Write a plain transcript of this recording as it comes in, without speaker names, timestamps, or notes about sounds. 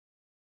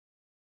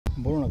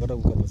Mbona unakata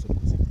kuweka password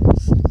kwa simu?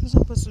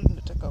 Sasa password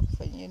nataka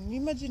kufanyia.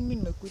 Imagine mimi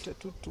nimekuita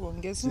tu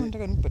tuongee. Sasa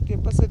nataka nipatie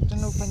password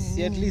tena ufanye nini?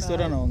 Si at least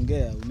wala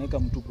naongea, unaweka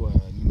mtu kwa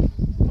nini?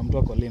 Na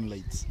mtu kwa lane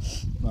lights.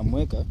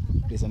 Unamweka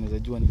pesa anaweza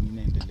jua nini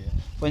inaendelea.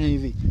 Fanya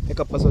hivi,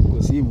 weka password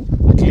kwa simu,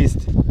 at least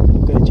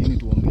ukae chini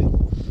tuongee.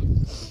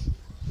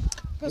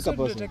 Password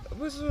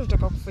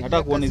nataka kufanyia.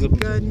 Nataka kuona hizo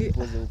picha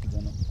pose huko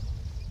kijana.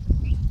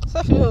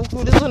 Sasa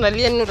ukiuliza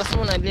unalia nini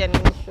utasema unalia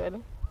nini shwari?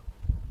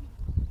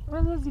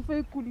 Waza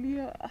sifai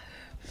kulia.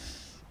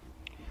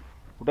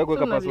 Unataka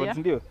kuweka password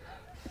ndio?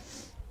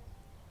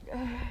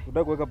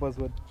 Unataka kuweka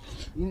password.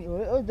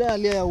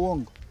 Alia ya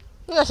uongo.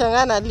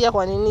 Ninashangaa analia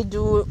kwa nini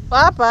juu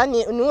hapa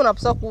ni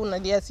unapaswa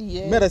kuunalia si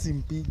yeye. Mera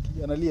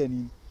simpigi, analia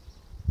nini?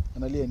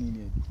 Analia nini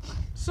hivi?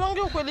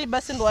 Songe ukweli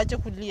basi ndo aache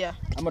kulia.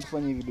 Ama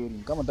tufanye hivi dori.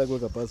 Kama nataka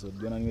kuweka password,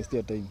 ndio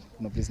ananiwestia time.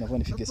 Kuna place nafaa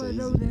nifike saa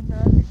hizi.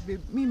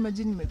 Mimi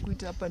imagine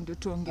nimekuita hapa ndio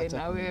tuongee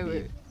na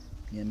wewe.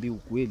 Niambie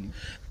ukweli.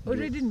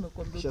 Already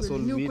nimekuambia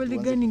ukweli. Ni ukweli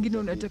gani nyingine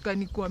unataka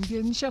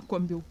nikuambie?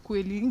 Nishakwambia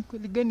ukweli.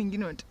 Ukweli gani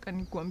nyingine unataka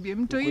nikuambie?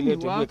 Mto hii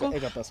ni wako.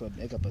 Weka password,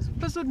 weka password.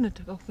 Password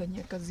nataka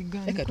kufanyia kazi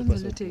gani?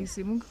 Kwanza leta hii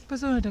simu.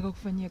 Password nataka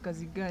kufanyia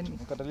kazi gani?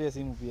 Ukatalia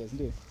simu pia,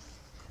 ndio?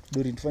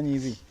 Dori tufanye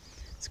hivi.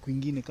 Siku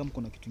nyingine kama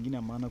kuna kitu kingine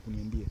maana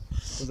kuniambia.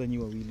 Kwanza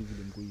nyinyi wawili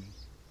vile mko hivi.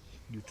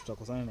 Ndio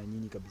tutakosana na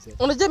nyinyi kabisa.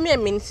 Unajua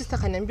mimi sister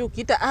kaniambia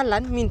ukiita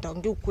Allan mimi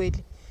nitaongea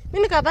ukweli.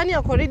 Mimi nikadhani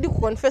yako ready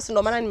kuconfess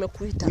ndo maana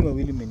nimekuita. Nyinyi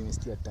wawili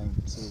mmeniwestia time.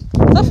 So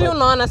sasa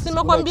unaona si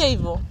nimekwambia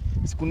hivyo.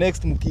 Siku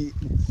next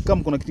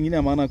kama kuna kitu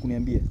kingine maana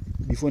kuniambia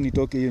before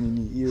nitoke hiyo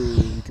nini hiyo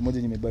wiki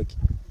moja nimebaki.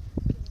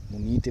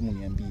 Muniite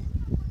muniambie.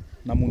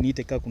 Na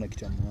muniite kama kuna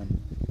kitu ya maana.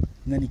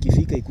 Na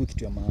nikifika ikuwe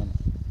kitu ya maana.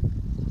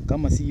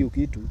 Kama si hiyo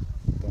kitu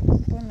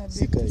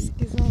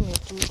sikizane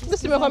tu.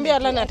 Sisi nimekwambia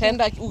Allan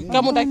ataenda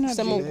kama unataka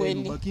kusema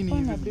ukweli.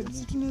 Bana babe,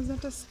 tunaweza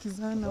hata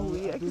sikizana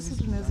wewe. Akisi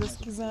tunaweza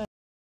sikizana.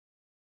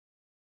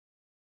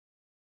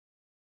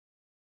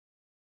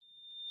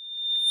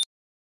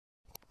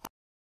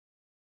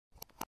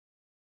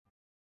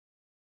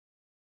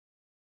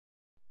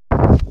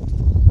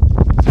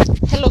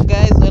 Hello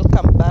guys,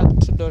 welcome back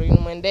to Doreen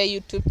Mwende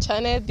YouTube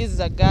channel. This is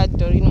a girl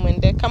Doreen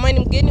Mwende. Kama ni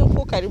mgeni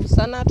huko karibu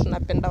sana,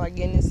 tunapenda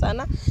wageni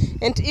sana.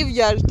 And if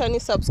you are a returning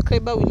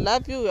subscriber, we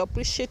love you, we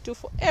appreciate you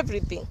for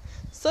everything.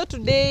 So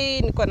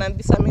today niko na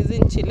this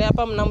amazing chile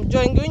hapa,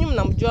 mnamjua wengi wenu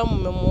mnamjua,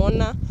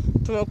 mmemuona.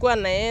 Tumekuwa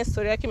na yeye,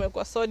 story yake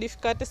imekuwa so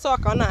difficult, so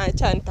akaona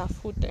acha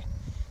nitafute.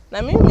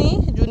 Na mimi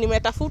juu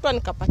nimetafutwa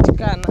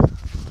nikapatikana.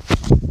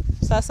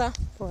 Sasa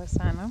Poa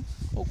sana.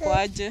 uko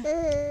aje?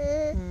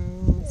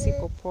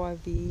 Siko poa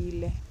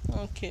vile.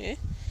 Okay.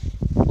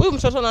 Huyu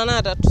mtoto naona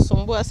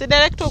atatusumbua. Si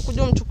director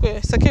kuja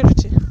umchukue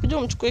security. Kuja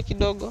umchukue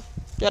kidogo.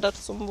 Ndio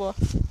atatusumbua.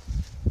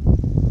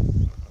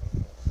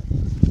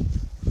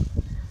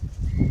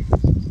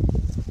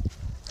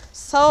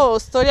 So,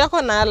 story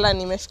yako na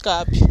Allan imefika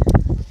wapi?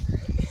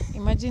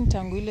 Imagine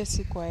tangu ile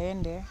siku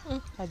aende,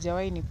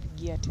 hajawahi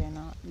nipigia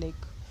tena. Like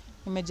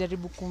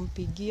nimejaribu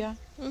kumpigia.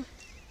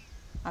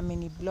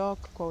 Ameniblock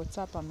kwa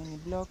WhatsApp,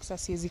 ameniblock. Sasa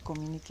siwezi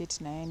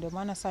communicate na yeye. Ndio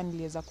maana sasa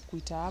niliweza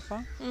kukuita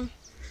hapa.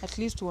 At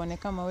least uone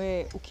kama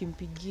we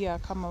ukimpigia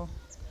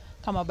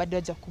kama bado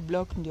haja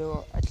kublock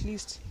ndio at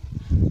least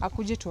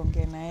akuje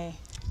tuongee na yeye.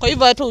 Kwa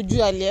hivyo hata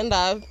ujue alienda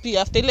wapi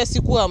after ile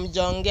siku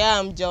hamjaongea,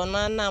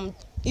 hamjaonana,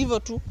 hivyo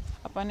tu.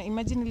 Hapana,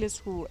 imagine ile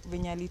siku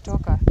venye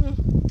alitoka.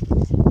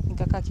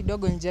 Nikakaa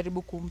kidogo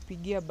nijaribu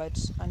kumpigia but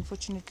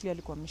unfortunately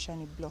alikuwa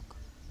ameshani block.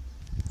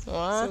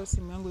 So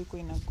simu yangu iko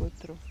ina go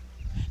through.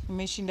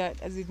 Nimeshinda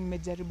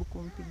nimejaribu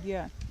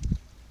kumpigia.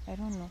 I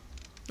don't know.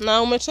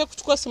 Na umetaka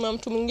kuchukua simu ya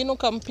mtu mwingine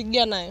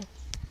ukampigia nayo?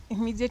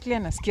 Immediately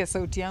anasikia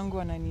sauti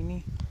yangu ana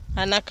nini?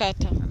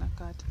 Anakata.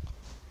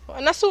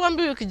 Na si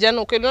uambie huyu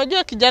kijana ukweli.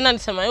 Unajua kijana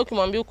alisema yeye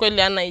ukimwambia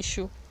ukweli hana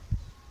issue.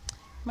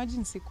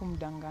 Imagine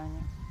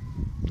sikumdanganya.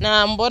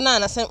 Na mbona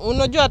anasema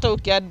unajua hata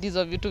ukiadd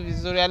hizo vitu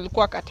vizuri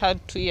alikuwa kataa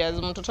 2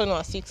 years, mtoto ni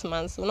wa 6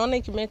 months. Unaona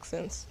it make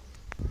sense?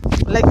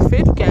 Like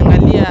faith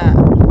ukiangalia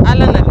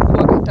Allan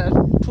alikuwa kataa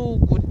 2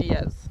 good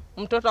years.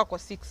 Mtoto ako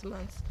 6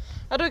 months.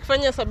 Hata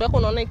ukifanya hesabu yako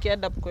unaona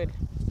ikiadd up kweli.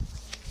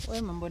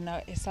 Wewe mambo na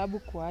hesabu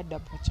kwa add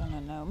up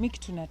achana nayo. Mimi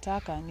kitu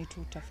nataka ni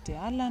tutafute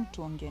Allan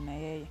tuongee na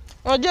yeye.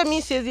 Unajua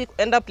mimi siwezi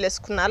enda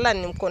place kuna Allan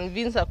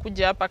nimconvince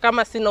akuje hapa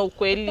kama sina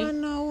ukweli.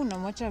 Hapana,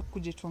 unamwacha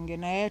kuje tuongee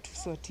na yeye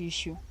tusort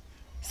issue.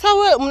 Sasa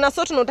wewe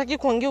mnasort na unataka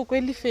kuongea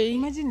ukweli Fei.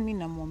 Imagine mimi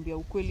namwambia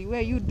ukweli,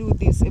 wewe you do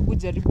this, hebu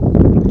jaribu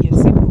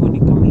kupigia simu uone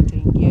kama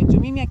itaingia. Juu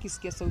mimi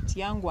akisikia sauti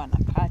yangu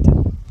anakata.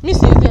 Mimi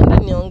siwezi enda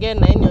niongee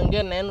na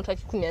yeye,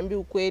 unataka kuniambia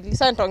ukweli.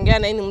 Sasa nitaongea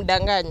na yeye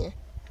nimdanganye.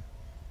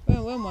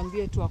 Wewe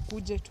mwambie tu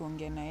akuje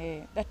tuongee na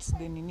yeye. That's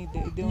the need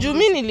the juu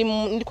mimi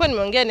nilikuwa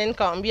nimeongea na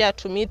nikamwambia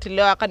atumiti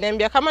leo,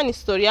 akaniambia kama ni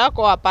story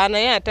yako hapana,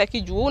 yeye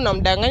hataki juu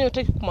unamdanganya,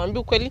 unataka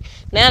kumwambia ukweli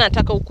na yeye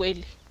anataka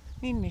ukweli.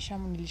 Mimi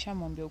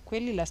nilishamwambia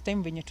ukweli last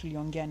time venye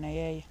tuliongea na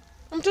yeye.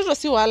 Mtoto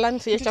si wa Allan,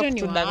 siacha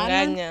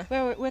kutudanganya.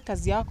 Wewe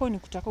kazi yako ni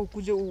kutaka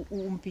ukuje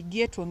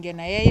umpigie tuongee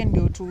na yeye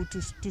ndio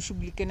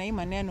tushughulike na hii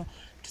maneno.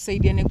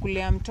 tusaidiane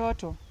kulea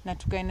mtoto na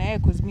tukae na yeye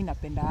cause mimi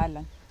napenda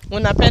Allan.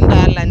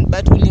 Unapenda Allan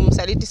but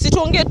ulimsaliti. Si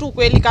tuongee tu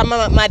kweli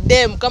kama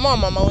madem, kama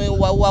mama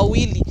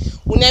wawili.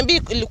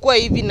 Uniambie ilikuwa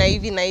hivi na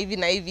hivi na hivi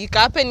na hivi.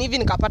 Ikahappen hivi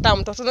nikapata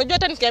mtoto. Unajua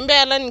hata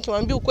nikiambia Allan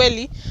nikimwambia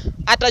ukweli,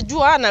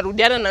 atajua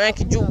anarudiana na wewe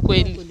akijua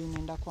ukweli.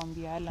 Unaenda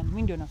kuambia Allan,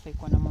 mimi ndio nafai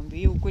kuwa namwambia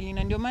hiyo ukweli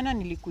na ndio maana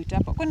nilikuita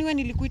hapa. Kwani wewe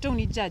nilikuita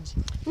unijudge?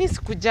 Mimi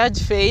sikujudge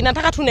Faye.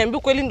 Nataka tu niambie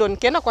ukweli ndio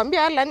nikienda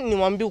kuambia Allan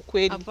nimwambie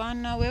ukweli.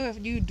 Hapana, wewe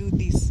you do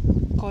this.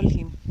 Call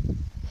him.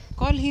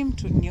 Call him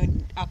to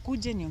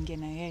akuje niongee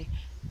na yeye.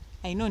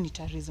 I know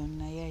nita reason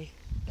na yeye.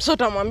 So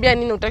utamwambia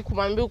nini utaki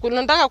kumwambia ukweli?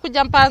 Nataka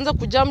kuja mpaanza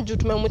kujam juu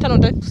tumemwita na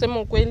utaki kusema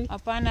ukweli.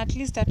 Hapana, at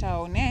least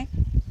ataone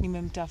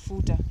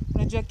nimemtafuta.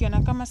 Unajua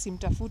kiona kama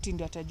simtafuti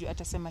ndio atajua,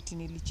 atasema ati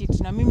nilicheat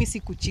na mimi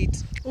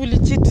sikucheat.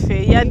 Ulicheat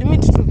Faye,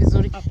 admit tu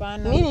vizuri.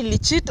 Hapana. Mimi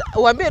nilicheat,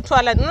 uambie tu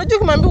Allan. Unajua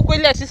kumwambia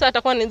ukweli at least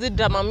atakuwa ni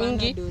drama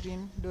mingi.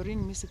 Dorin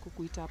mimi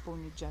sikukuita hapo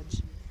uni judge.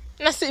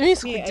 Na si mimi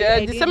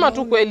sikujudge, sema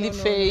tu kweli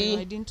Faye.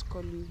 I didn't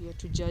call you here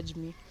to judge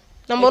me.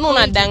 Na mbona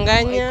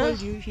unadanganya? I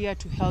called you here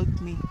to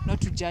help me, not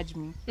to judge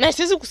me. Na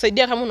siwezi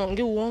kusaidia kama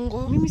unaongea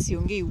uongo. Mimi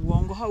siongei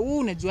uongo. Wewe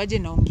unajuaje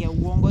naongea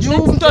uongo?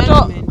 Juu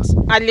mtoto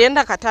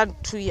alienda Qatar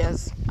 2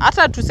 years.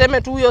 Hata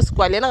tuseme tu hiyo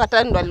siku alienda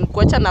Qatar ndo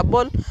alikuacha na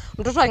ball.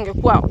 Mtoto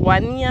angekuwa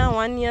 1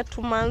 year,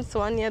 2 months,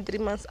 1 year, 3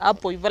 months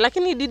hapo hivyo.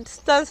 Lakini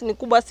distance ni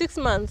kubwa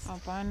 6 months.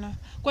 Hapana.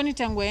 Kwani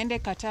tangu aende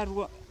Qatar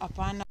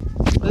hapana.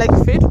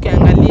 Like Faye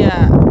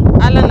tukiangalia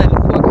Allan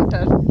alikuwa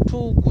Qatar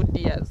 2 good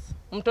years.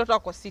 Mtoto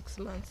ako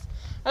 6 months.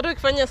 Hata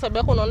ukifanya hesabu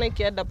yako unaona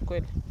ikiadd up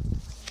kweli.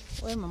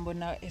 Wewe mambo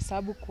na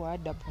hesabu kwa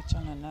add up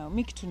achana nayo.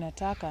 Mimi kitu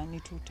nataka ni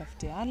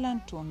tutafute Allan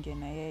tuongee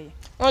na yeye.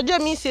 Unajua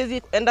mimi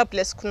siwezi enda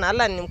place kuna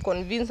Allan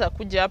nimconvince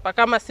akuje hapa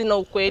kama sina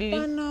ukweli.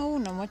 Hapana,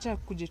 unamwacha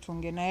kuje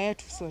tuongee na yeye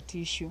tusort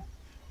issue.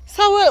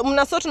 Sawa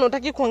mnasort na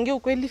unataka kuongea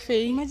ukweli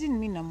Faye. Imagine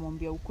mimi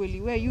namwambia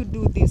ukweli. Where you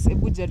do this,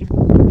 hebu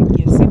jaribu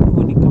kupigia simu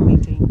uone kama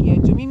itaingia.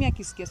 Juu mimi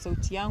akisikia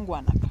sauti yangu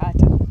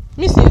anakata.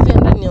 Mimi siwezi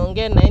enda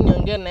niongee na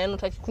yeye,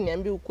 unataka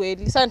kuniambia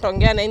ukweli. Sasa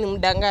nitaongea na yeye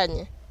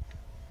nimdanganye.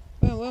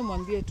 Wewe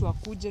mwambie tu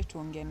akuje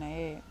tuongee na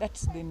yeye.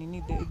 That's the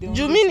need the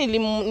juu mimi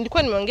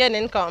nilikuwa nimeongea na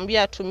yeye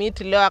nikamwambia to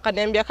meet leo,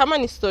 akaniambia kama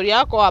ni story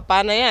yako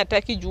hapana, yeye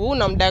hataki juu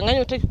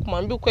unamdanganya, utaki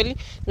kumwambia ukweli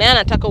na yeye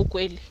anataka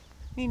ukweli.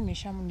 Mimi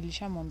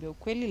nilishamwambia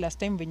ukweli last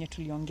time venye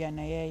tuliongea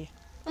na yeye.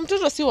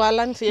 Mtoto si wa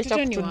Allan, siacha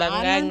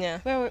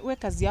kutudanganya. Wewe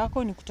kazi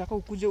yako ni kutaka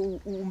ukuje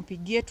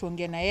umpigie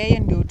tuongee na yeye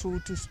ndio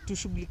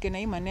tushughulike na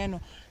hii maneno,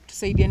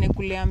 tusaidiane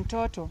kulea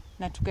mtoto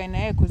na tukae na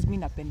yeye cause mimi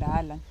napenda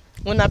Allan.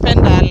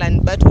 Unapenda Allan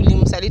but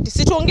ulimsaliti.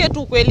 Si tuongee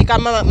tu kweli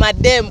kama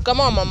madem,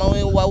 kama mama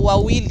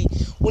wawili.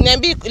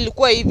 Uniambie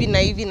ilikuwa hivi na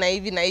hivi na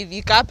hivi na hivi.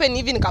 Ikahappen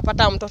hivi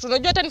nikapata mtoto.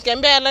 Unajua hata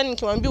nikiambia Allan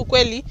nikimwambia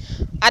ukweli,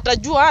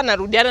 atajua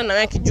anarudiana na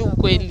wewe akijua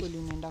ukweli.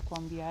 Unaenda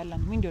kuambia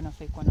Allan, mimi ndio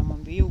nafai kuwa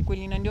namwambia hiyo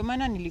ukweli na ndio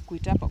maana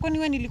nilikuita hapa. Kwani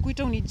wewe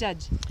nilikuita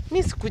unijudge?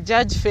 Mimi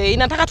sikujudge Faye.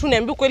 Nataka tu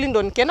niambie ukweli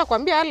ndio nikienda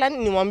kuambia Allan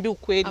nimwambie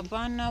ukweli.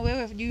 Hapana,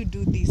 wewe you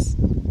do this.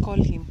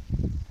 Call him.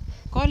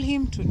 Call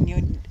him to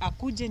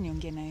akuje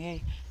niongee na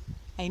yeye.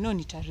 I know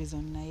nita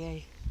reason na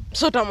yeye.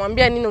 So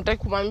utamwambia nini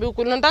utaki kumwambia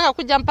ukweli? Nataka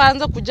kuja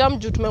mpaanza kujam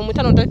juu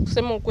tumemwita na utaki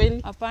kusema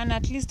ukweli. Hapana,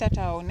 at least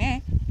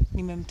ataone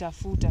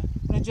nimemtafuta.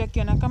 Unajua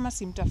kiona kama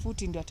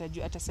simtafuti ndio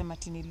atajua, atasema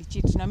ati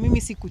nilicheat na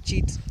mimi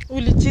sikucheat.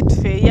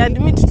 Ulicheat Faye,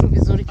 admit tu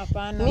vizuri.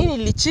 Hapana. Mimi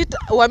nilicheat,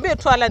 uambie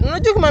tu Allan.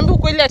 Unajua kumwambia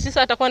ukweli at least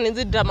atakuwa ni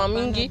drama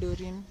mingi.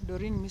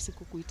 Dorin mimi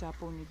sikukuita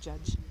hapo uni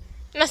judge.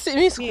 Na si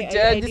mimi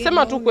sikujudge,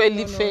 sema tu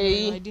kweli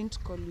Faye. I didn't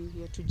call you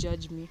here to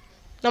judge me.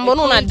 Na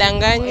mbona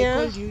unadanganya? I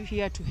called you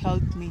here to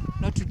help me,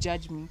 not to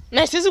judge me.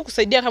 Na siwezi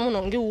kusaidia kama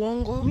unaongea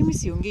uongo. Mimi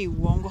siongei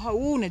uongo.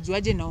 Wewe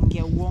unajuaje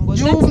naongea uongo?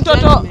 Juu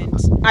mtoto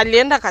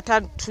alienda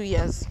Qatar 2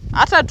 years.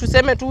 Hata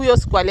tuseme tu hiyo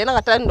siku alienda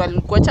Qatar ndo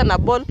alikuacha na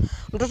ball.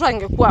 Mtoto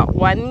angekuwa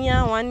 1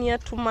 year,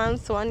 2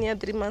 months, 1 year,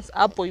 3 months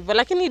hapo hivyo.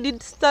 Lakini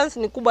distance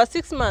ni kubwa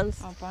 6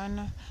 months.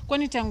 Hapana.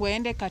 Kwani tangu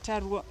aende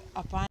Qatar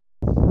hapana.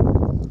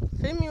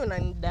 Mimi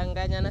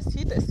unanidanganya na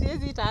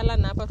siwezi ita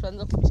Allan hapa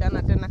tuanze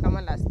kubishana tena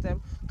kama last time.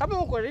 Kama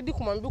uko ready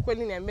kumwambia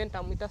ukweli niambie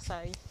nitamuita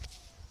saa hii.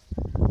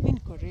 Mimi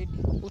niko ready.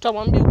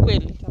 Utamwambia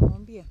ukweli?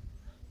 Nitamwambia.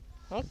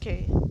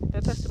 Okay.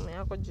 Leta simu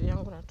yako juu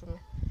yangu natumia.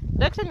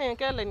 Daktari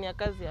niwekea line ya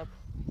kazi hapa.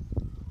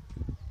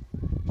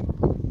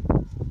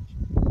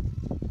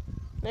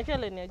 Niwekea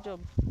line ya job.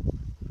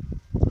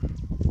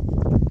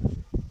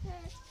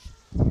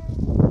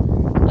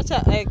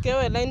 Acha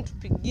aekewe line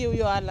tupigie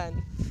huyo Allan.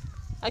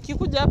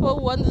 Akikuja hapo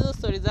uanze hizo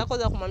stories zako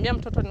za kumwambia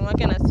mtoto ni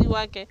wake na si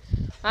wake.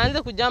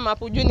 Aanze kujama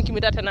hapo ujue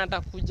nikimita tena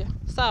atakuja.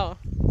 Sawa?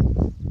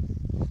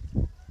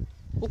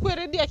 Ukwe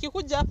ready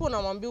akikuja hapo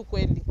unamwambia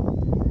ukweli.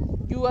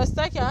 Juu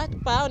astaki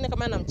hapa aone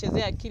kama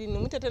anamchezea akili.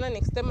 Nimwite tena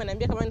next time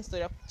aniambia kama ni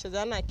story ya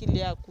kuchezana akili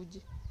ya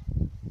akuje.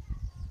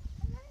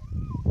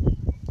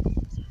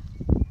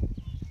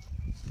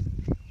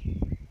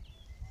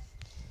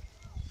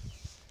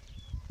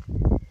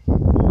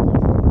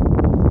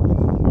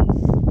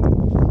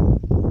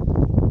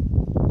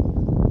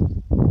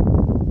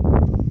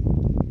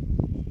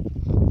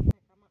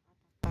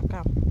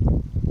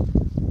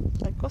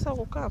 Kosa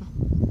kukam.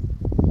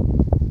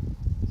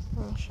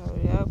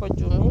 shauri yako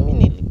juu mimi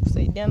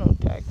nilikusaidia na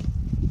utaki.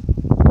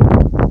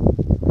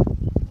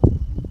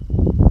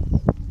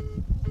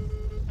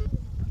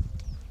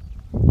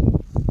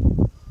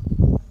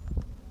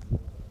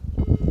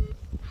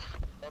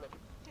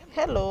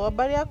 Hello,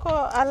 habari yako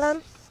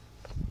Allan?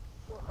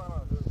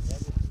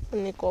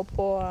 Niko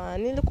poa.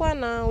 Nilikuwa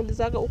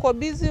naulizaga uko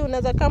busy,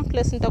 unaweza come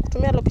place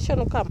nitakutumia location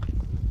ukama?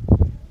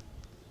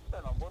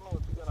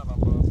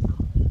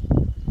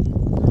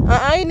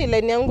 Hii ni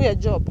line yangu ya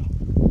job.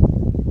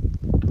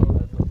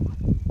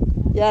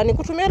 Ya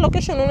nikutumia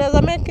location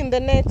unaweza make in the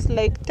next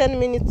like 10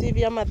 minutes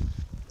hivi ama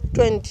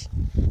 20.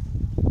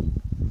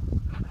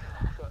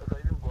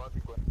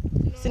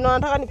 Sina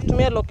nataka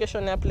nikutumia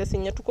location ya place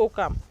yenye tuko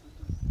ukama.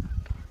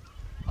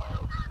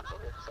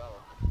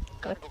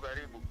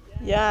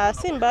 Ya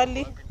si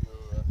mbali.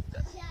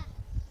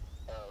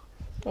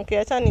 Okay,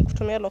 acha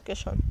nikutumia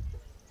location.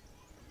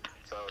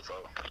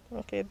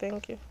 Okay,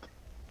 thank you.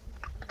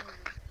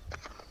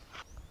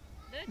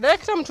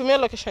 Director mtumia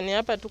location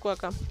hapa tuko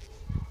kama.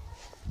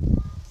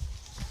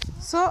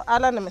 So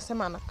Allan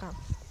amesema anakaa.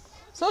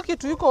 So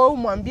kitu yuko wewe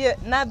umwambie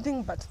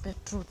nothing but the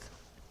truth.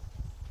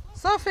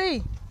 So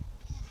Faye.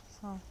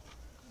 Sawa.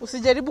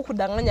 Usijaribu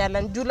kudanganya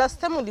Allan. Juu last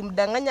time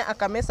ulimdanganya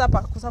akamesa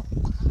hapa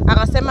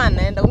akasema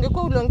anaenda.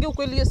 Ungekuwa uliongea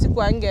ukweli hiyo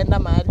siku angeenda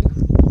mahali.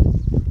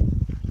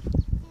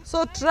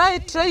 So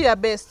try your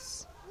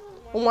best.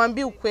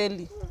 Umwambie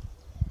ukweli.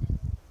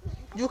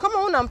 Juu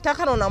kama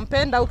unamtaka na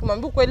unampenda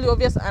ukimwambia ukweli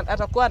obvious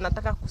atakuwa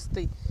anataka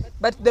kustay.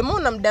 But the more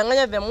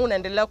unamdanganya the more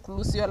unaendelea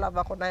kulusi hiyo love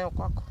yako nayo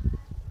kwako.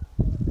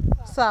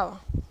 Sawa.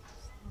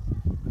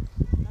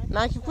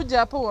 Na akikuja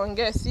hapo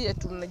uongee si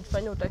eti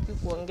unajifanya utaki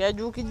kuongea.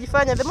 Juu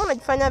ukijifanya the more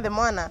unajifanya the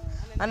more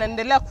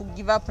anaendelea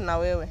kugive up na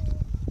wewe.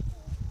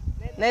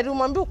 Na ili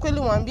umwambie ukweli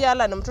umwambie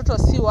Allan na mtoto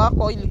si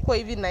wako ilikuwa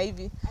hivi na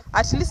hivi.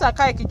 At least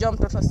akae kijua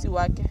mtoto si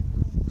wake.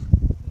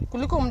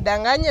 Kuliko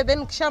mdanganye then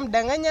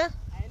ukishamdanganya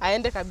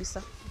aende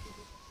kabisa.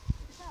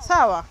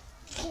 Sawa?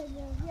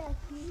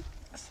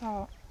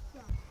 Sawa.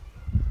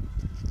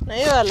 Na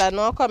hiyo Allan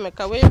wako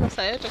amekaa wewe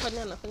saa yote kwani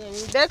anafanya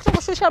nini? Director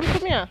kushusha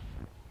mtumia?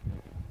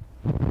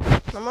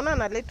 Na mbona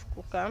ana late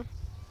kukaa?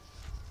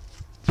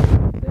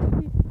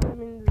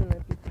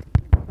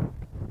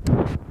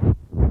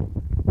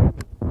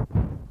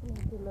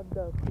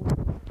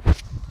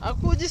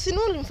 Akuji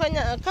sinu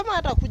ulimfanya kama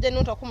hata kuja ni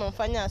utakuwa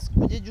umemfanya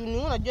asikuje juu ni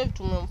unajua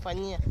vitu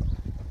umemfanyia.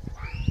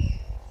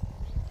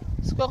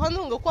 Siku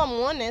kwanza ungekuwa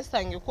muone sasa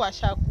angekuwa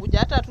ashakuja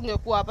hata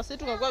tungekuwa hapa sisi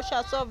tungekuwa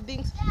usha solve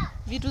things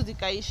vitu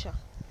zikaisha.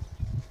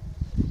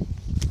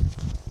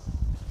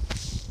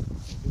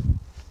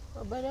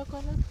 Habari yako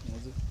Allan?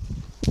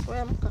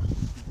 Wewe amka.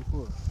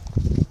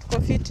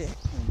 Tuko fiti.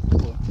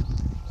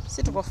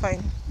 Sisi tuko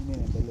fine.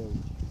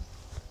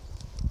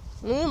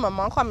 Mimi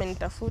mama wako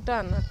amenitafuta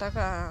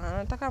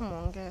anataka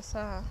muongee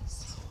saa.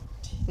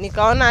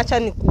 Nikaona acha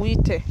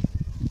nikuite.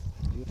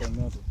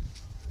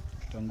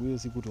 Tangu hiyo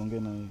siku tuongee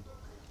na wewe.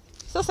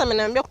 Sasa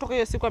ameniambia kutoka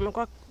hiyo siku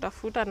amekuwa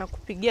kutafuta na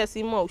kupigia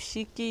simu au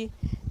ushiki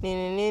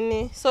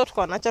nini. So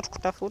tukaona acha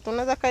tukutafuta.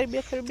 Unaweza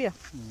karibia.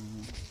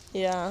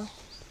 Yeah.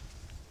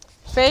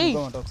 Faye,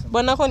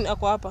 bwana wako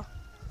ako hapa.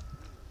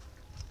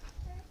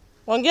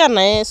 Ongea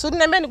na yeye. So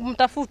niambia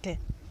nikumtafute.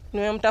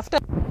 Nimemtafuta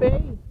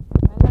Faye.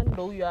 Allan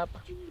ndo huyu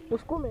hapa.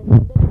 Usikume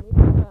niambia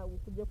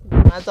ukuje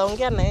kuanza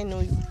ongea na yeye ni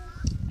huyu.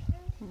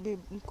 Babe,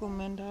 uko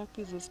umeenda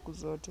wapi hizo siku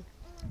zote?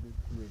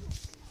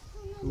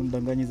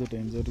 Undanganyi hizo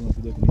time zote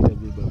unakuja kuniita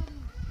babe hapa.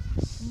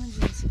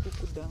 Imagine siku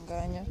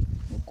kudanganya.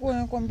 Uko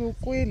nakwambia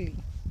ukweli.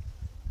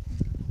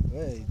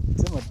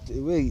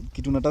 Wewe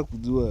kitu nataka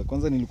kujua.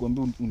 Kwanza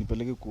nilikwambia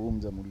unipeleke kwa huyo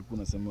mjamaa ulikuwa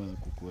unasema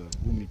kukua.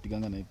 Wewe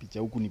nilipiganga na picha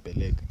huku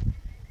nipeleka.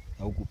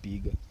 Au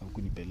kupiga, au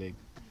kunipeleka.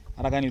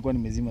 Hata kama nilikuwa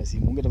nimezima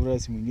simu, ungetafuta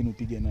simu nyingine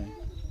upige naye.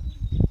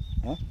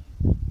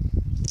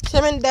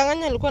 Sema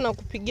nidanganya alikuwa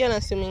nakupigia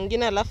na simu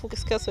nyingine alafu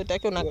ukisikia sauti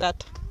yake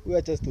unakata. Wewe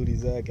acha stories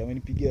zake,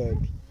 amenipigia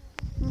wapi?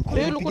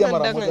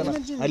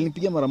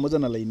 Alinipigia mara moja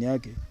na line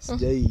yake.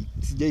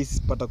 Sijai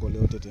pata call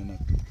yote tena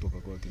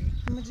kutoka kwake.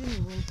 Imagine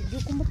unampigia.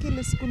 Kumbuka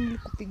ile siku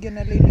nilikupigia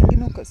na line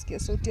nyingine ukasikia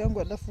sauti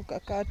yangu alafu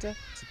ukakata.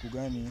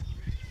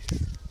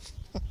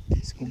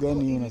 Siku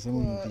gani unasema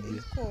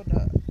unipigia?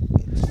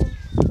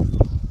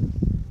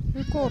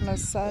 Niko na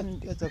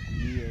Sunday. Acha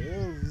kulia.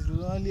 Wewe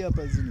vizuri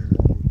hapa zini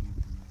uongo tu.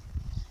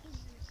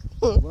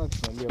 Mbona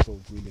tunalia hapa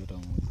ukweli hata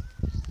mmoja?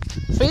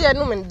 Faye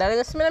anu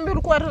umenidanganya. Sema niambia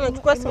ulikuwa hata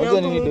unachukua simu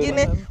yangu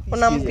nyingine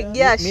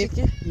unampigia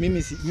ashiki.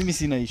 Mimi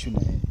sina issue na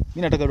yeye.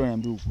 Mimi nataka tu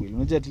niambie ukweli.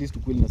 Unajua at least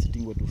ukweli na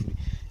sitingwa tu free.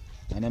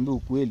 Aniambie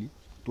ukweli,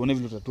 tuone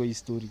vile tutatoa hii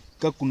story.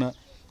 Kama kuna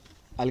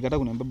alikataa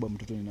kuniambia baba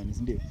mtoto ni nani,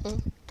 si ndio?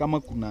 Kama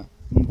kuna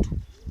mtu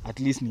at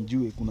least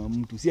nijue kuna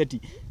mtu. Si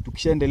ati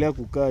tukishaendelea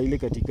kukaa ile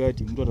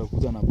katikati mtu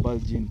atakuja na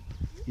bulge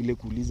ile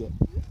kuuliza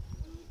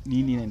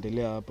nini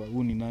inaendelea hapa,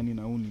 huyu ni nani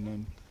na huyu ni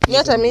nani. Mimi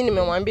hata mimi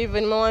nimemwambia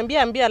hivyo,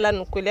 nimemwambia ambia Allan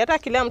ukweli. Hata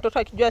kila mtoto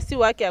akijua si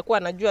wake akuwa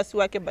anajua si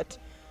wake but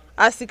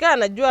asika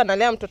anajua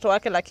analea mtoto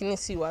wake lakini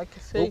si wake.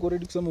 Uko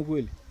ready kusema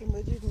ukweli?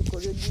 Imagine uko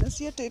ready. Na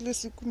si hata ile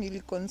siku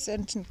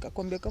niliconsent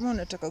nikakwambia kama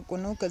unataka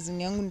kuona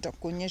kazini yangu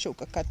nitakuonyesha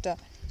ukakataa.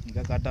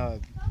 Nikakataa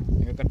wapi?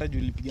 Nikakataa juu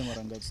nilipigia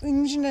mara ngapi?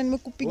 Nimeshinda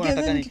nimekupigia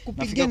Nafika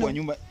nikikupigia kwa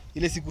nyumba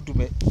ile siku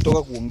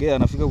tumetoka kuongea,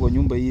 nafika kwa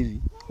nyumba hivi.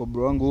 Kwa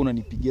bro wangu wewe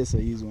unanipigia saa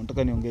hizo.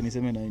 Unataka niongee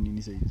niseme na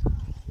nini saa hizo?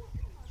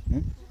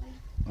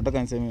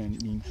 Unataka niseme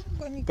nini?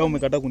 Kama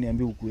umekataa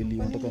kuniambia ukweli,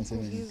 unataka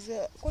niseme nini?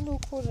 Kwani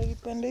uko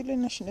unalipenda ile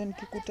nashinda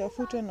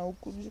nikikutafuta na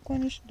ukuji.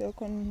 Kwani shida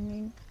yako ni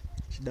nini?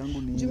 Shida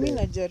yangu ni Mimi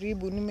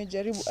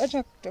nimejaribu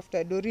hata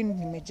kutafuta Doreen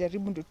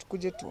nimejaribu ndio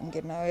tukuje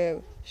tuongee na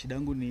wewe. Shida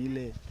yangu ni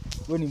ile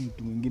wewe ni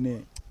mtu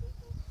mwingine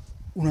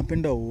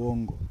unapenda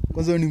uongo.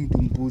 Kwanza wewe ni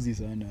mtu mpuzi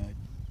sana.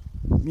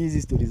 Mimi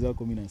hizi stories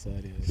zako mimi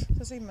nasare.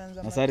 Sasa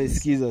imeanza. Nasare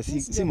sikiza,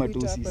 si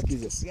matusi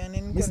sikiza.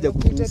 Mimi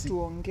sijakutusi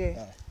tuongee.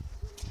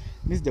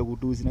 Mimi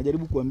sijakutusi,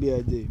 najaribu kuambia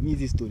aje mimi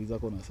hizi stories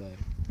zako nasare.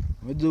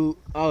 Unajua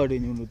hao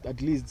wenye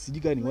at least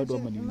sijika ni watu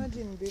ama ni.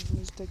 Imagine baby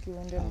nisitaki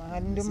uende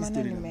mahali ndio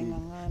maana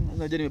nimengangana.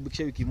 Unajua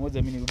nimebakisha wiki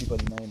moja mimi nirudi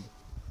pale naenda.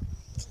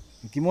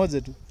 Wiki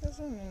moja tu.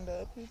 Sasa nenda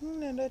wapi?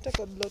 Nenda hata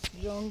kabla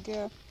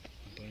tujaongea.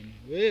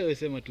 Wewe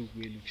sema tu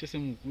ukweli.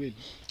 Ukishasema ukweli.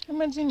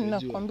 Imagine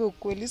nakwambia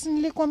ukweli. Si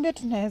nilikwambia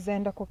tunaweza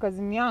enda kwa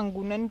kazini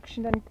yangu na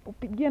nikishinda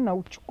nikupigia na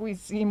uchukui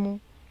simu.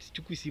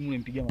 Sichukui simu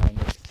unanipigia mara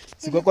ngapi?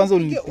 Siku ya kwanza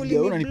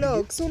ulinipigia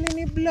unanipigia.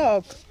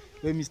 Uliniblock.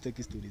 Wewe mimi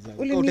sitaki stories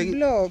zako.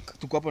 Uliniblock.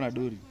 Tuko hapa na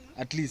Dori.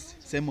 At least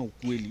sema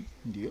ukweli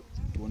ndio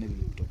tuone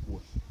vile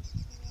tutakuwa.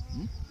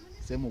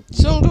 Sema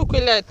ukweli. Sio ndio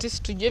ukweli at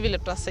least tujue vile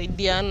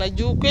tutasaidiana.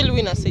 Juu ukweli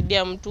wewe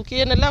unasaidia mtu.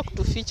 Ukiendelea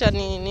kutuficha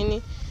ni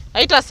nini?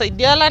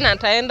 Haitasaidia Allan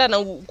ataenda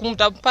na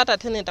kumtapata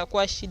tena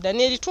itakuwa shida.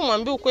 Ni tu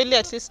mwambie ukweli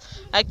at least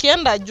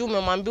akienda juu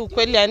umemwambia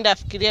ukweli aende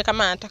afikirie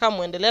kama anataka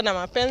muendelee na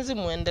mapenzi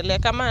muendelee,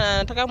 kama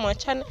anataka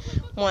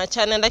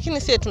muachane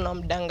lakini sisi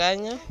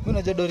tunamdanganya. Mimi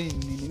unajua Dori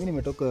mimi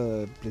nimetoka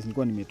place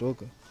nilikuwa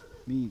nimetoka.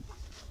 Mimi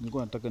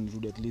nilikuwa nataka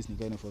nirudi at least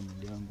nikae na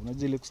familia yangu.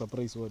 Unajua ile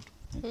kusurprise watu.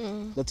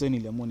 That's why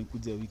niliamua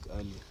nikuje week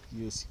early.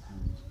 Hiyo siku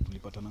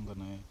tulipata nanga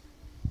na yeye.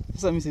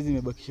 Sasa mimi sasa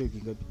nimebakisha wiki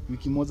ngapi?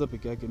 Wiki moja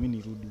peke yake mimi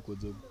nirudi huko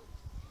job.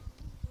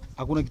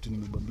 Hakuna kitu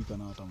nimebambika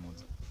na hata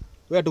moja.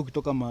 Wewe hata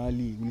ukitoka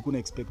mahali ulikuwa na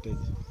expect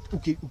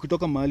aje?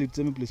 Ukitoka mahali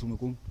tuseme place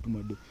umekuwa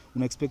tumado.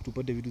 Una expect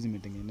upate vitu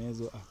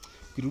zimetengenezwa.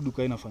 Ukirudi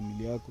ukae na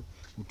familia yako,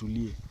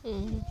 utulie.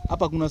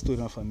 Hapa hakuna story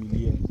na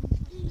familia.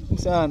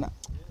 Sana.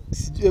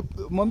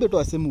 Mwambie tu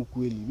aseme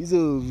ukweli.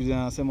 Hizo vile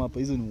anasema hapa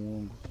hizo ni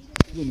uongo.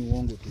 Hizo ni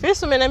uongo tu.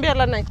 Fisi umeniambia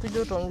Allan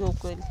akikuja utaongea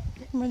ukweli.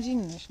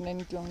 Imagine nashinda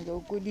nikiongea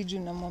ukweli juu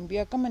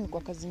namwambia kama ni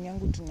kwa kazini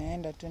yangu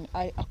tunaenda tu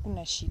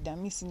hakuna shida.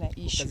 Mimi sina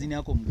issue. Kazini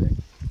yako mgani?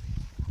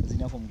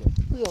 Kazini yako mgani?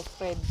 Huyo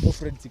Fred.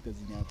 Fred si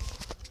kazini yako.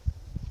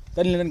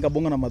 Kani nilienda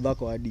nikabonga na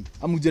madhako hadi.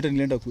 Amu hata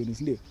nilienda kwenu,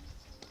 si ndio?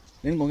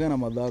 Nini ngongea na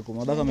madhako?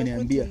 Madhako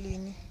ameniambia.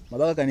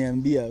 Madhako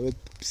akaniambia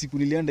siku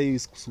nilienda hiyo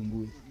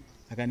sikusumbue.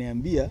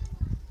 Akaniambia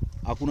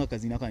hakuna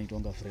kazini yako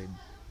anaitwa Fred.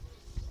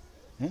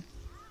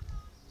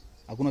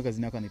 Hakuna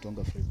kazini yako anaitwa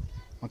Fred.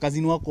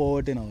 Makazini wako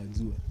wote na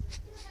wajua.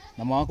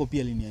 Na mama wako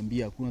pia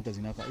aliniambia hakuna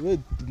kazini yako. Wewe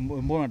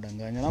mbona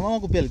danganya? Na mama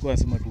wako pia alikuwa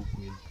anasema tu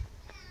ukweli.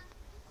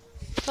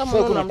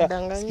 Kama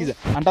unamdanganya. Sikiza,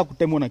 anataka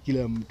kutemwa na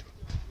kila mtu.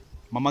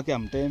 Mamake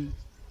amteme,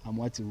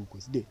 amwache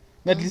huko. Sije.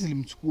 Mimi at least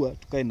nilimchukua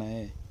tukae na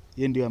yeye.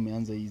 Yeye ndio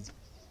ameanza hizi.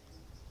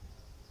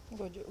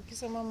 Ngoja,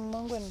 ukisema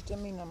mamangu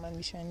aniteme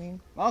inamaanisha nini?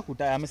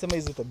 Hakutaya, amesema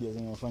hizo tabia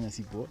zinafanya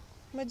sipo.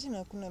 Imagine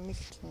hakuna mimi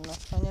kitu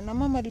tunafanya. Na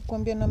mama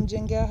alikwambia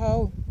namjengea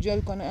hao. Juu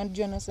alikuwa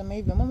anajua anasema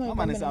hivyo. Mama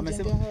alikwambia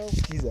namjengea hao.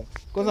 Sikiza.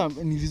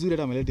 Kwanza ni vizuri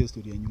hata ameleta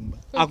historia ya nyumba.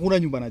 Hakuna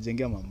nyumba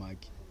anajengea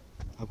mamake.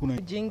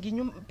 Hakuna jengi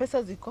nyumba,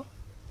 pesa ziko.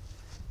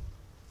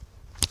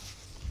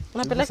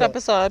 Unapeleka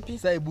pesa wapi?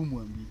 Sasa hebu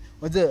mwambie.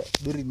 Wacha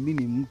Dori mimi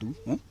ni mtu,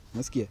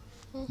 Nasikia?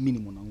 Mimi ni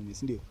mwanaume,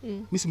 si ndio?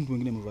 Mimi si mtu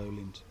mwingine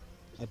violent.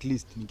 At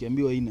least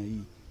nikiambiwa hii na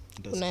hii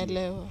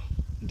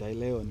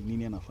nitaelewa ni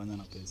nini anafanya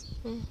na pesa.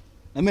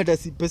 Na mimi hata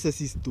si pesa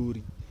si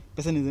story.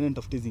 Pesa niweza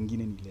nitafute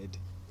zingine nilete.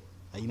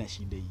 Haina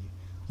shida hiyo.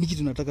 Mimi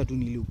kitu nataka tu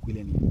ni ile ukweli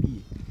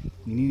aniambie.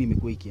 Ni nini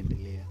imekuwa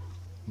ikiendelea?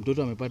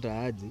 Mtoto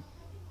amepata aje?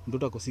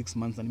 Mtoto ako 6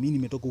 months na mimi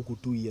nimetoka huko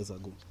 2 years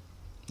ago.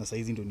 Na sasa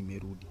hizi ndo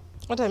nimerudi.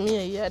 Hata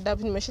mimi ya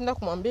adabu nimeshinda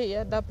kumwambia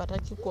ya adabu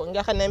hataki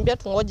kuongea. Akaniambia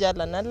tungoje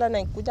Allan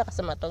ikuja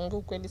akasema ataongea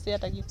ukweli si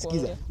hataki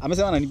kuongea. Sikiza,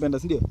 amesema ananipenda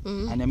si ndio?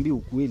 Aniambie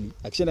ukweli.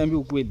 Akishaniambia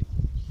ukweli.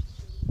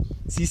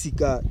 Sisi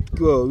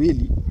tukiwa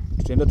wawili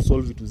tutaenda tu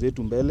solve vitu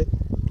zetu mbele,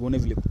 tuone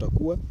vile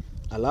kutakuwa.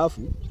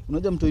 Alafu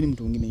unajua mtu ni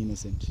mtu mwingine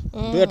innocent.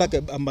 Ndio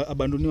ataka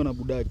abandoniwa na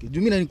budake.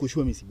 Juu mimi niko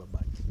sure mimi si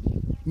babake.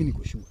 Mimi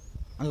niko sure.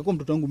 Angekuwa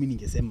mtoto wangu mimi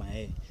ningesema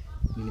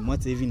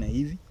nilimwacha hivi na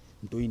hivi,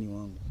 mtoi ni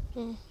wangu.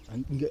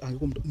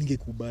 Angekuwa mtoto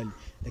ningekubali.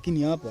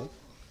 Lakini hapa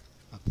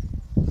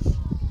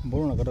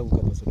mbona unakata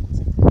kukata sote?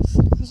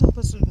 Sasa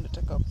password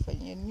nataka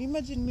kufanyia.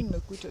 Imagine mimi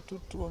nimekuita tu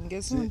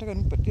tuongee. Sasa nataka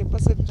nipatie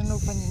password tena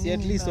ufanye nini?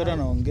 At least watu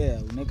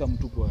anaongea, unaweka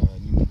mtu kwa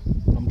nini?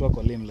 Kwa mtu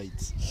wako lane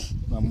lights.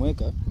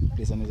 Unamweka,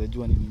 pesa anaweza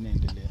jua nini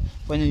inaendelea.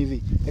 Fanya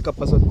hivi, weka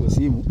password kwa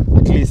simu,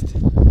 at least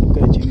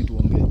ukae chini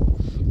tuongee.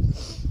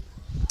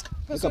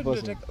 Weka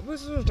password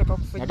nataka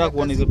kufanyia. Nataka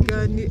kuona hizo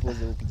gani pose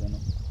huko kijana.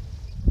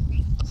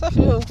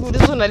 Sasa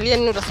ukiuliza unalia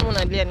nini utasema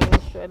unalia nini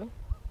shwari?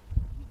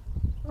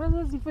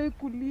 Waza sifai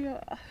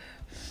kulia.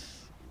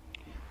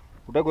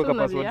 Utaka kuweka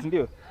password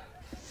ndio?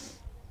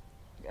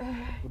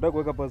 Unataka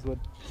kuweka password.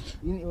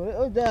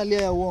 Wewe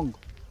alia ya uongo.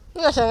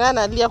 Ninashangaa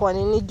analia kwa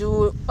nini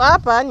juu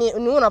hapa ni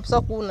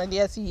unapaswa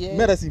kuunalia si yeye.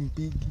 Mera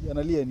simpigi,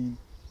 analia nini?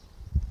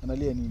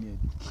 Analia nini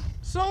hapo?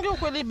 Songe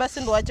ukweli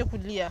basi ndo aache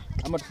kulia.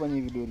 Ama tufanye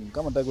hivi Dorin.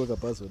 Kama nataka kuweka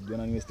password, ndio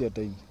ananiwestia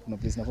time. Kuna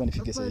place nafaa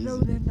nifike saa hizi.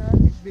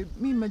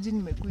 Mimi imagine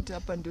nimekuita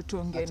hapa ndio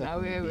tuongee na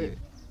wewe.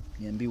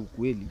 Niambie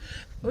ukweli.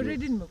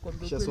 Already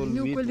nimekuambia ukweli.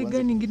 Ni ukweli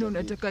gani nyingine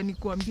unataka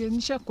nikwambie?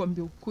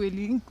 Nishakwambia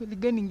ukweli. Ni ukweli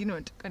gani nyingine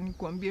unataka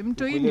nikwambie?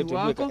 Mto hii ni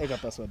wako. Eka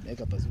password.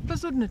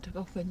 Password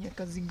nataka kufanyia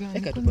kazi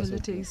gani? Kwanza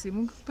leta hii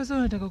simu.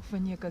 Password nataka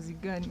kufanyia kazi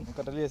gani?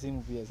 Ukatalia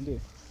simu pia, ndio.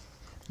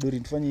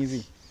 Dorin, tufanye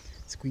hivi.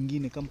 Siku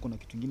nyingine kama kuna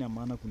kitu kingine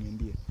maana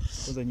kuniambia.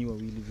 Kwanza nyinyi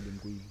wawili vile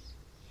mko hivi.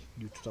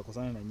 Ndio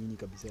tutakosana na nyinyi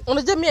kabisa.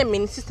 Unajua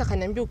mimi sister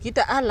kaniambia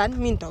ukiita Allan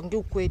mimi nitaongea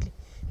ukweli.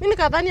 Mimi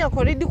nikadhani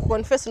yako ready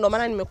kuconfess ndo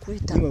maana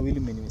nimekuita. Nyinyi wawili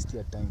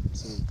mmeniwestia time.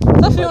 So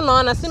sasa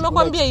unaona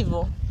simekwambia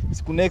hivyo.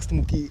 Siku next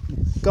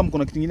kama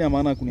kuna kitu kingine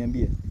maana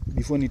kuniambia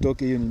before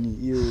nitoke hiyo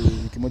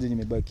wiki moja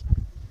nimebaki.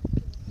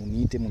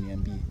 Muniite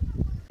mniambie.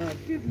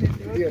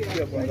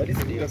 Pia kwanza hadi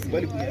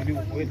sitakubali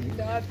kuniambia ukweli.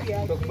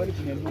 Utakubali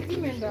kuniambia ukweli.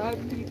 Nimeenda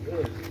wapi?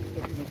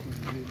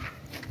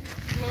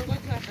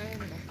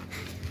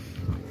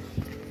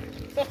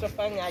 Sasa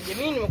tufanyaje?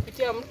 Mimi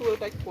nimekutia mtu wewe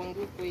utaki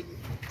kuongea ukweli.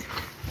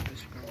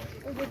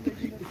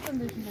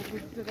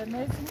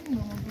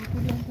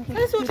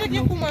 Sasa utaki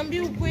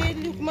kumwambia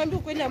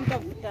ukweli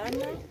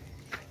hamtakutana.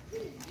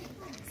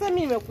 Sasa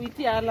mimi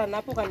nimekuitia Allan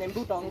hapo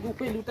kaniambia utaongea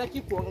ukweli,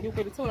 utaki kuongea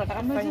ukweli. Sasa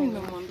unataka kufanya nini?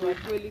 Nimemwambia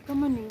ukweli.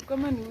 Kama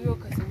ni huyo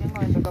kazi yangu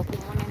anataka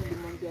kumuona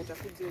nilimwambia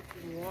atakuja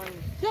kumuone.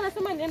 Sio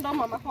anasema nienda au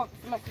mamako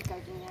akisema si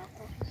kazi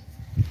yako.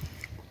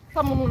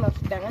 Sasa mbona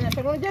unatudanganya?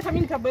 Sasa unajua kama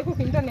mimi nitabweka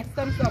ukienda next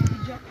time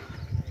tutakuja.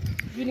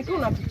 Juu nikiwa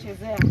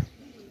unatuchezea.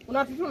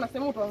 Unatutu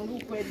unasema utaongea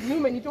ukweli. Mimi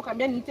umenitoka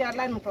ambia niite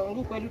Allan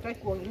utaongea ukweli, utaki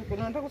kuongea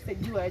ukweli. Unataka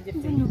kusaidiwa aje?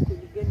 Sasa ni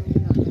ukweli gani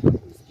ninataka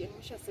kusikia?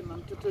 Nimeshasema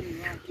mtoto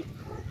ni wake.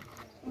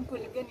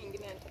 Ukweli gani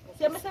nyingine anataka?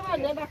 Si amesema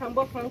anaenda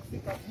kaambia Frank si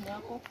kazi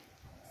yako.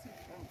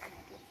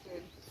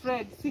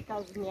 Fred si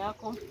kazi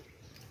yako.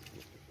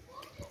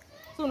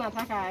 Sio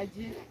unataka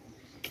aje?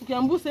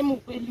 Ukiambu useme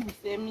ukweli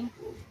usemi.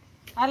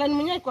 Allan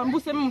mwenyewe kwambu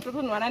useme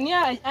mtoto ni wa nani,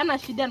 ana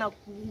shida na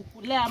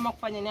kulea ama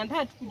kufanya nini?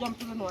 Anataka tukuje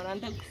mtoto ni wa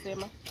nani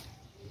kusema.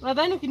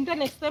 Unadhani ukiniita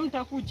next time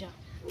nitakuja?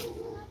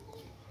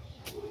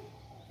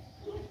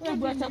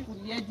 Wewe acha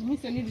kulia, mimi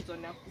sio nini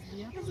nitona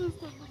kulia.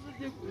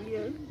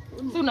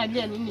 Sasa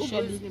unalia nini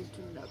shali?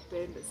 Mtu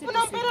ninapenda.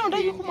 Unampenda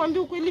unataka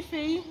kumwambia ukweli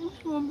Fei?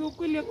 Kumwambia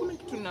ukweli hakuna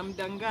kitu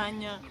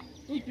namdanganya.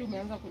 Hivi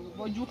umeanza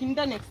kuniboja.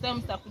 Ukiniita next time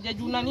nitakuja.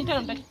 Juu unaniita na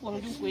unataka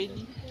kuongea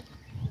ukweli.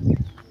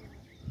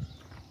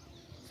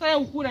 Sasa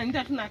ukuna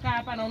nita tunakaa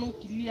hapa naona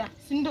ukilia,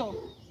 si ndio?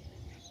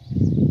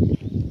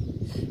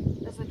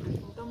 Sasa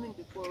kama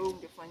ingekuwa wewe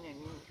ungefanya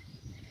nini?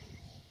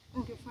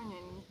 Ungefanya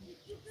nini?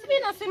 Sibi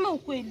nasema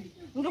ukweli.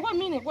 Ungekuwa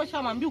mimi ningekuwa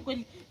shamwambia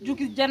ukweli. Juu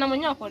kijana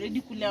mwenyewe ako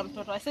ready kulea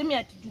mtoto. Aseme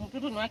ati juu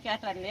mtoto ni wake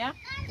hata lea.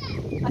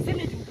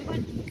 Aseme ati mtoto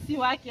si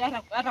wake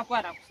hata kwa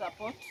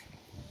anakusupport.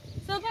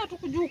 Sasa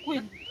tukujua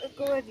ukweli.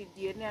 Kwa ni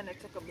DNA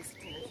anataka basi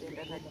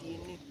tunaenda na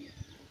DNA.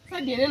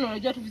 Sasa DNA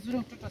unajua tu vizuri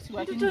mtoto si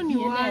wake. Mtoto ni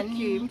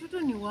wake. Mtoto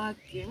ni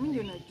wake. Mimi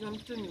ndio najua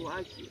mtoto ni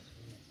wake.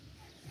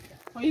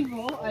 Kwa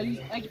hivyo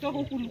akitoka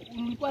huku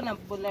ulikuwa na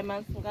bola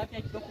ngapi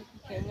akitoka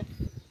huku Kenya?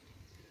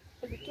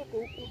 Alitoka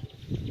huku.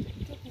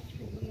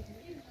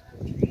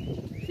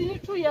 Si ni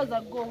 2 years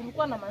ago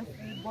ulikuwa na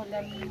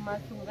bola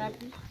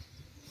ngapi?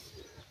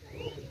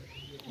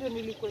 Ndio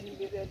nilikuwa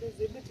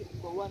nimerealize beti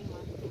kwa 1 month.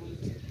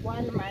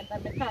 1 month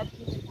amekaa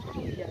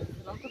 2 years.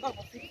 Na mtoto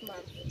kwa 6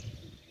 months.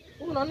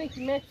 Unaona it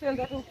makes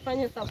sense hata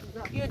ukifanya hesabu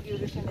zako. Hiyo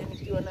duration ya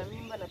nikiwa na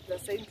mimba na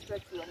plus size mtoto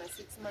akiwa na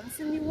 6 months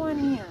ni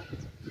 1 year.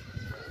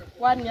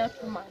 1 year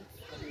 2 months.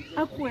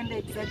 Hakuenda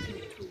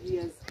exactly 2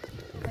 years.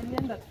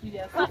 Alienda 2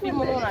 years. Sasa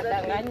mbona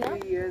unadanganya?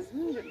 2 years.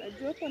 Mimi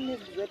najua kwa ni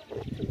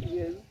exactly 2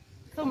 years.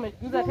 Sasa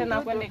umejuza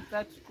tena kwenda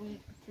exact 2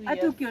 years.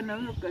 Hata ukiona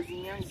huyo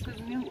kazi yangu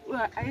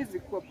haiwezi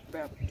kuwa baba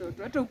ya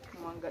mtoto. Hata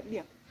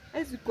ukimwangalia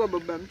haiwezi kuwa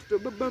baba ya mtoto.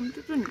 Baba ya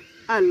mtoto ni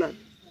Allan.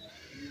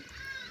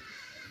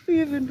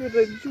 Hivi ndio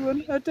najua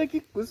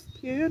hataki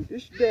kusikia, hiyo ndio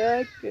shida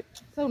yake.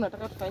 Sasa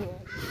unataka tufanye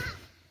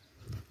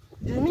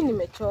aje? Mimi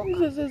nimechoka.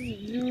 Sasa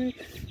sijui.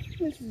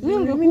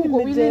 Mimi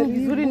ungekuwa willing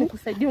vizuri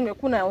nikusaidie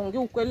ungekuwa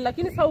naongea ukweli,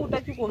 lakini sasa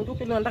hutaki kuongea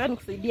ukweli, unataka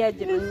nikusaidie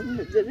aje mimi?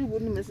 Nimejaribu,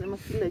 nimesema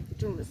kila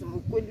kitu, nimesema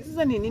ukweli.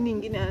 Sasa ni nini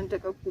nyingine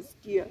anataka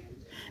kusikia?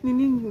 Ni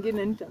nini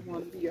nyingine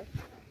nitamwambia?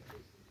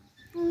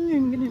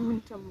 Nyingine mimi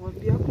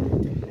nitamwambia, hapo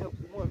nitaenda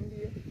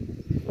kumwambia.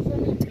 Sasa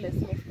ni place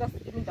nimefika,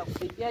 sijui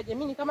nitakusaidiaje.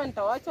 Mimi kama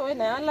nitawaacha wewe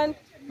na Allan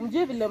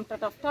mjue vile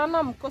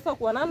mtatafutana, mkosa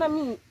kuonana,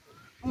 mimi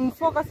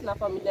mfocus na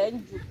familia yenu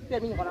juu pia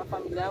mimi niko na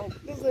familia yangu.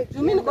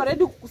 Mimi niko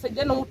ready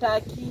kukusaidia na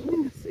utaki.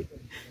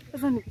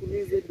 Sasa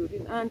nikuulize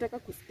Dorin, anataka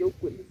kusikia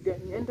ukweli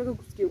gani? Anataka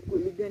kusikia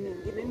ukweli gani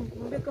nyingine?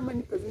 Nikumwambia kama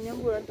ni kazi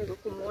yangu anataka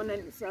kumuona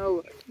ni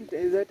sawa.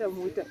 Nitaweza hata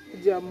muita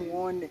kuja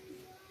muone.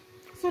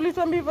 Si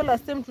ulituambia hivyo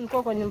last time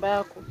tulikuwa kwa nyumba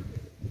yako?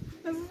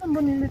 Na sasa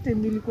mbona ile time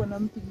nilikuwa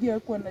nampigia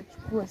kwa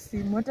anachukua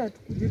simu hata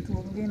tukuje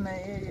tuongee na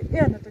yeye.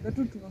 Yeye anataka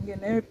tu tuongee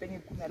na yeye penye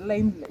kuna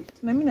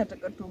limelight. Na mimi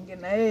nataka tuongee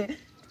na yeye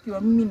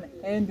tukiwa mimi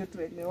na yeye ndio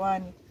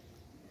tuelewane.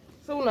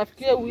 So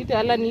unafikiria uite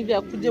Allan hivi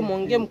akuje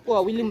muongee mkuu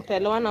wawili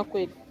mtaelewana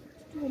kweli?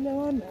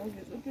 Tuelewane,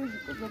 hatuwezi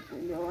kosa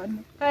kuelewana.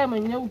 Kaya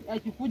mwenyewe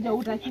akikuja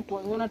hutaki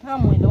kuongea, unataka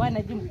muelewane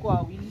aje mkuu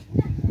wawili.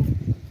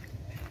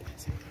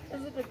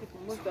 Sasa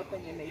tukikumbuka hapa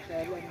ninaita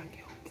Allan.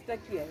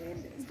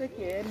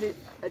 Sitaki aende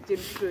ache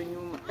mtoto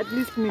nyuma. At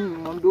least mimi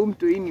nimwambie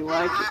mtoto ni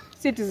wake.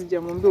 Sisi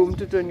sijamwambia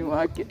mtoto ni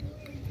wake.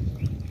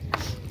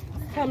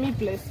 Kama mimi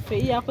place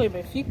fee yako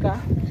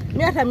imefika,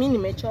 mimi hata mimi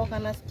nimechoka,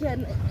 nasikia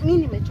mimi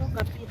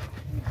nimechoka pia.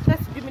 Sasa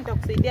sijui mimi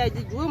nitakusaidia aje,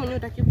 wewe mwenyewe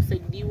unataka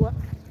kusaidiwa.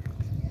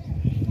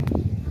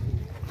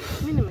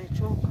 Mimi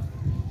nimechoka.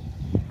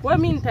 Wewe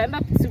mimi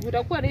nitaenda siku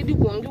utakuwa ready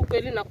kuongea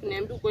ukweli na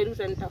kuniambia ukweli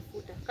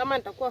utanitafuta. Kama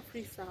nitakuwa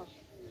free sawa.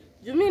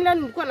 Juu mimi leo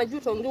nilikuwa najua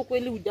utaongea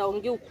ukweli,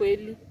 hujaongea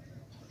ukweli.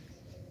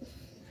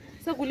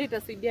 Sasa kule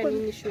itasaidia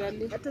nini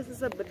shwali? Hata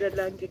sasa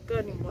badala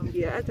angekaa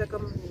nimwambie hata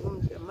kama ni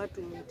mjamaa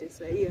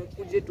tumtesaidia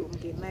kuje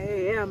tuongee na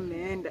yeye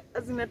ameenda.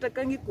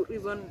 Azinatakangi ku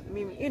reason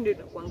mimi. Hii ndio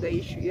inakuanga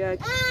issue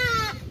yake.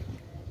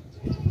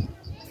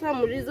 Sasa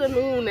mlizo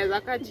ni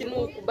unaweza kaa chini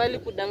ukubali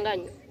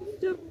kudanganya.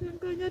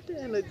 Kudanganya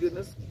tena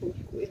jana siku.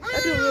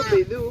 Hata huyo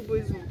by the way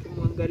boys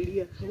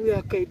mkimwangalia huyo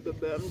akai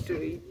baba ya mtu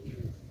hii.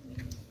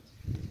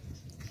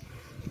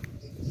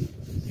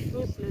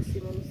 Mimi plus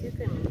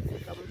imemsika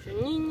imefika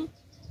mwisho nyinyi.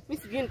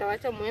 Mimi sijui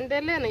nitawaacha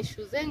muendelee na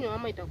issue zenyu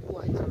ama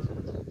itakuwaje.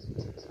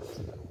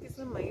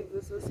 Kisema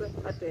hivyo sasa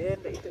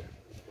ataenda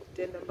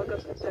itaenda mpaka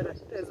Katara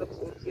ataweza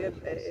kuongea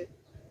naye.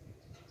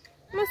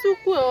 Masi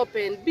ukuwe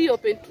open, be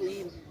open to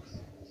him.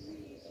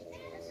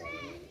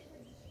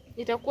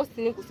 Itakuwa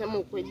sini kusema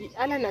ukweli.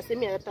 Allan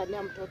anasema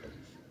atalea mtoto.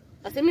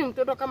 Asemi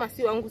mtoto kama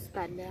si wangu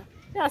sitalea.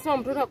 Yeye anasema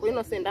mtoto ako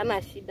innocent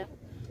ana shida.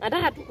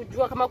 Nataka tu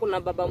kujua kama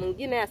kuna baba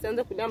mwingine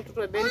asianze kulea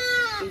mtoto then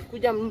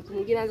kuja mtu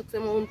mwingine aanze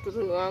kusema huyu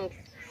mtoto ni wangu.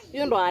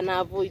 Hiyo ndo ana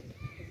avoid.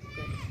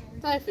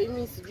 Sasa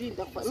mimi sijui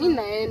nitakuwa mimi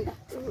naenda.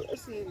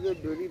 Si hivyo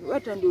Doreen.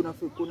 Hata ndio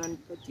unafika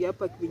unanipatia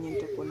hapa kwenye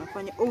nitakuwa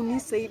nafanya. Au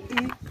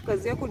nisaidie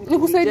kazi yako ni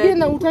nikusaidie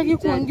na utaki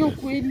kuongea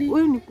ukweli.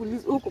 Wewe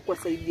nikuulize huko kwa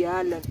saidi ya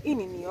Allan. Hii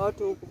ni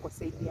yote huko kwa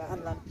saidi ya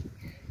Allan.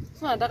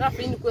 So nataka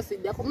fini kwa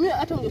saidi yako. Mimi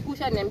hata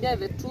ungekusha niambia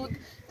the truth,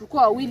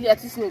 tukua wawili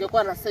at least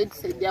ningekuwa na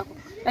side yako.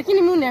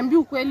 Lakini mimi uniambia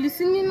ukweli,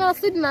 si nina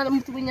side na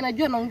mtu mwenye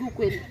najua naongea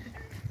ukweli.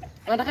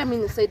 Nataka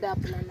mimi ni side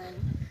hapo na nani?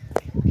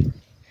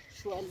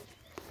 Shwali.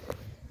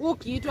 Wewe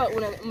ukiitwa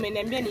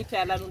umeniambia niite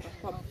Allan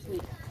utakuwa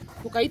mkweli.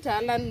 Tukaita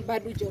Allan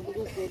bado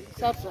hujaongea ukweli.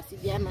 Sasa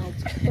tutasidiana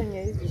aje?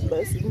 Fanya hivi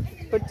basi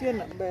nikupatie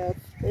namba yako.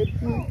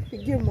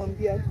 Pigie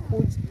mwambie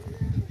akuje.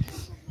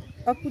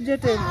 Akuje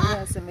tena mwenyewe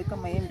aseme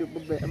kama yeye ndio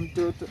baba ya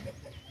mtoto.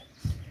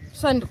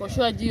 Sasa ndiko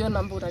shua hiyo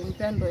namba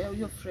utanipea ndo ya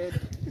huyo Fred.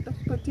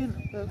 Nitakupatia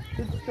namba.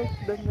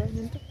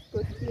 Nitakudanganya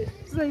nitakupatia.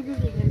 Sasa hivi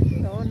venye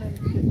ninaona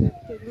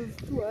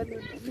tu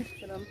Allan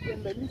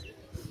anampenda mimi.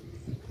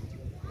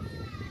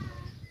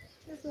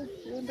 Sasa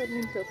kienda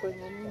mimi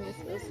nitafanya nini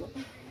sasa?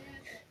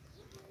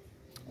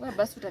 Wewe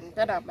basi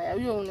utanipea namba ya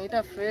huyo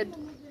unaita Fred.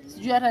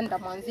 Sijui hata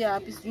nitamwanzia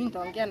wapi, sijui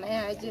nitaongea na yeye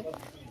aje.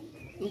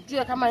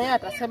 Nijue kama yeye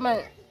atasema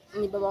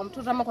ni baba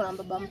mtoto ama kuna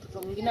baba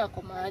mtoto mwingine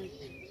ako mahali.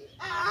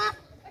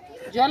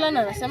 Allan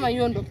anasema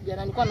hiyo ndo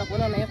kijana nilikuwa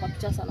nakuona naye kwa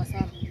picha sana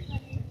sana.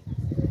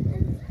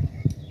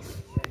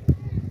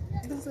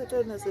 Sasa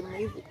tena nasema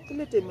hivi,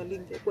 kile time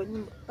linge kwa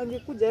nyumba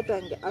angekuja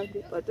hata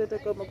angepata hata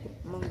kama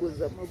mango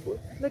za mabo,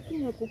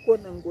 lakini hakukuwa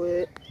na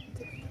nguo.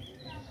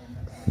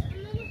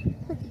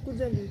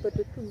 Akikuja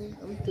nimpate tu mimi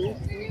na mtu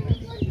hivi.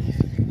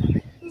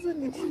 Sasa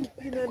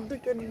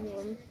ninataka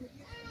nimwambie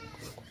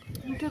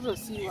mtoto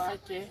si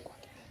wake.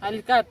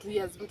 Alikaa 2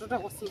 years, mtoto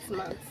kwa 6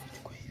 months.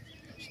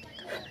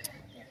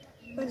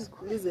 Basi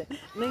kuulize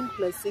 9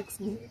 +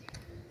 6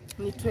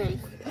 ni 12.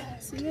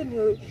 Sio ni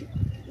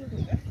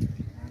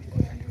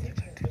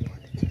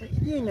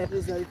hiyo ina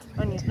result.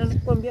 Ani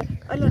nakwambia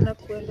Allan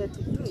anakwenda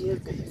tu 2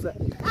 years sasa.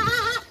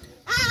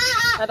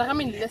 Hata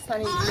kama ni less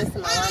than 1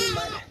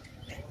 month.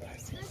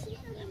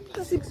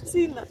 Kasi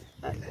sina.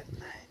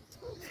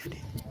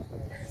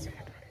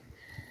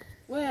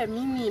 Wewe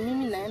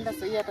mimi naenda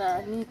sasa,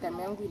 hata mimi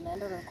time yangu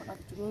inaenda na kuna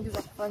vitu mingi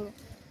za kufanya.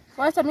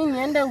 Wacha mimi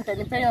niende,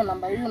 utanipea hiyo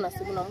namba hiyo na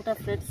simu na mta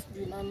Fred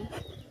sijui nani.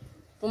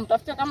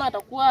 Tumtafute kama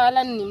atakuwa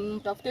Allan, ni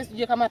mtafute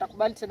sijui kama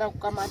atakubali tena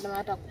kama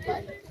hata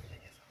kubali.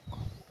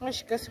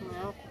 Shika simu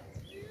yako.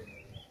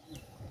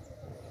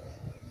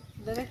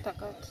 Director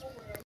cut.